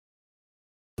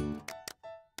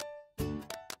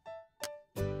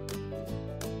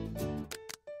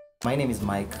My name is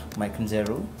Mike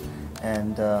Njeru,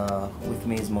 and with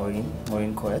me is Maureen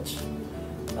Koech.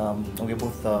 We're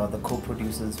both the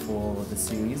co-producers for the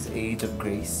series Age of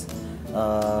Grace.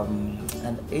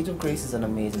 And Age of Grace is an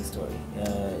amazing story.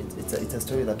 It's a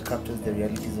story that captures the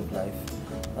realities of life,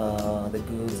 the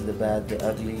goods, the bad, the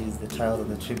uglies, the trials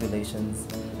and the tribulations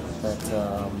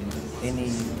that any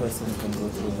person can go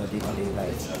through in a day-to-day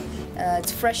life.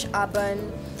 It's fresh,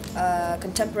 urban,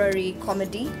 contemporary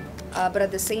comedy, but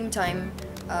at the same time,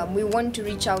 we want to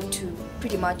reach out to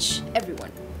pretty much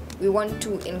everyone. We want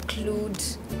to include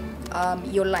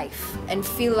your life and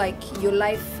feel like your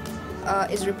life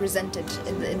is represented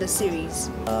in the series.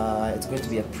 It's going to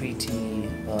be a pretty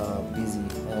busy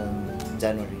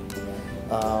January.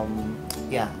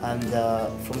 And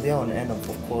from there on end,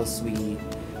 of course, we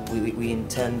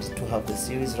intend to have the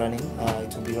series running.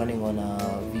 It will be running on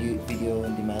a video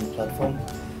on demand platform,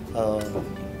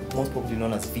 most probably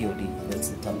known as VOD. That's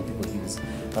the term people use.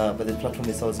 But the platform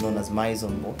itself is known as My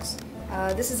Zone Box.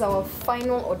 This is our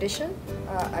final audition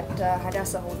at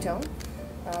Hadassah Hotel,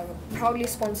 proudly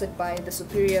sponsored by the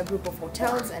Superior Group of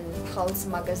Hotels and Pulse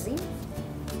Magazine,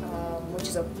 which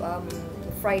is a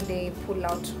Friday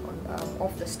pull-out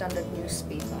of the Standard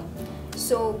newspaper.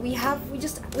 So we have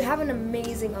an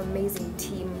amazing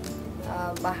team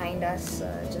behind us,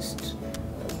 just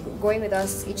going with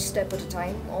us each step at a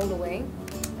time, all the way,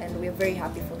 and we're very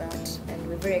happy for that, and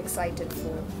we're very excited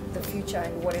for the future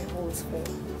and what it holds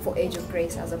for Age of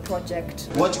Grace as a project.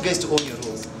 I want you guys to own your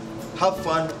roles. Have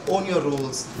fun, own your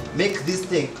roles, make this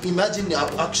thing. Imagine you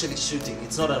are actually shooting.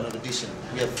 It's not an audition.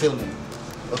 We are filming.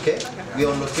 Okay? We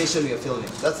are on location, we are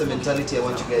filming. That's the mentality I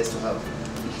want you guys to have.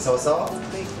 Sawa sawa?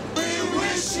 We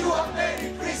wish you a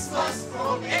Merry Christmas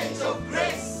from Age of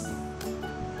Grace.